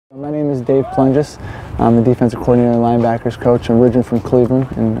My name is Dave Plungas. I'm the defensive coordinator and linebackers coach. I'm originally from Cleveland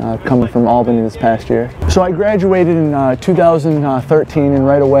and coming from Albany this past year. So I graduated in 2013, and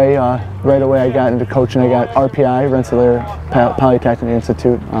right away I got into coaching. I got RPI, Rensselaer Polytechnic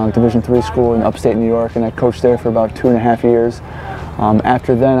Institute, Division III school in upstate New York, and I coached there for about 2.5 years.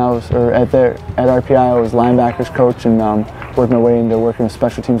 After then, at RPI, I was linebackers coach and worked my way into working with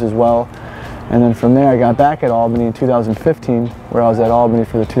special teams as well. And then from there, I got back at Albany in 2015, where I was at Albany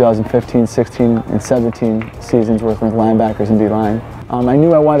for the 2015, 16, and 17 seasons working with linebackers and D-line. I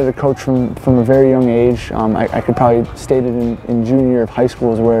knew I wanted to coach from a very young age. I could probably state it in junior year of high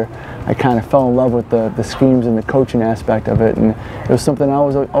school is where I kind of fell in love with the schemes and the coaching aspect of it. And it was something I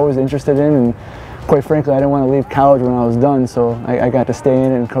was always interested in. And quite frankly, I didn't want to leave college when I was done, so I got to stay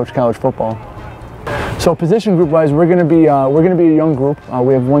in it and coach college football. So position group-wise, we're going to be a young group.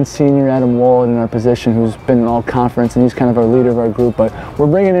 We have one senior, Adam Wall, in our position, who's been in all conference, and he's kind of our leader of our group. But we're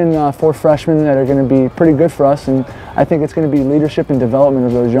bringing in 4 freshmen that are going to be pretty good for us, and I think it's going to be leadership and development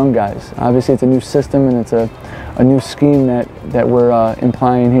of those young guys. Obviously, it's a new system and it's a new scheme that we're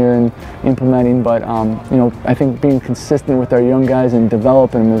implying here and implementing. But you know, I think being consistent with our young guys and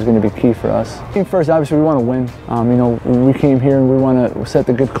developing them is going to be key for us. First, obviously, we want to win. You know, we came here and we want to set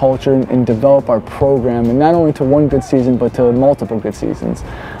the good culture and develop our program. And not only to one good season, but to multiple good seasons.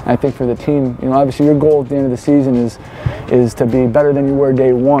 I think for the team, you know, obviously your goal at the end of the season is to be better than you were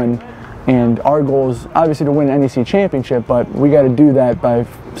day one, and our goal is obviously to win an NEC championship, but we got to do that by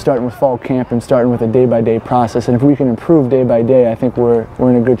starting with fall camp and starting with a day-by-day process. And if we can improve day by day, I think we're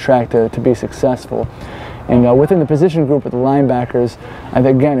in a good track to be successful. And within the position group with the linebackers, I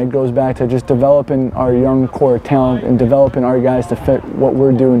think, again, it goes back to just developing our young core talent and developing our guys to fit what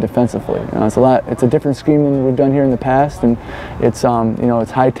we're doing defensively. You know, it's a different scheme than we've done here in the past, and it's you know,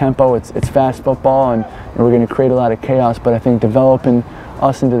 it's high tempo, it's fast football, and we're going to create a lot of chaos. But I think developing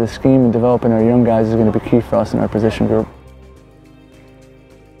us into the scheme and developing our young guys is going to be key for us in our position group.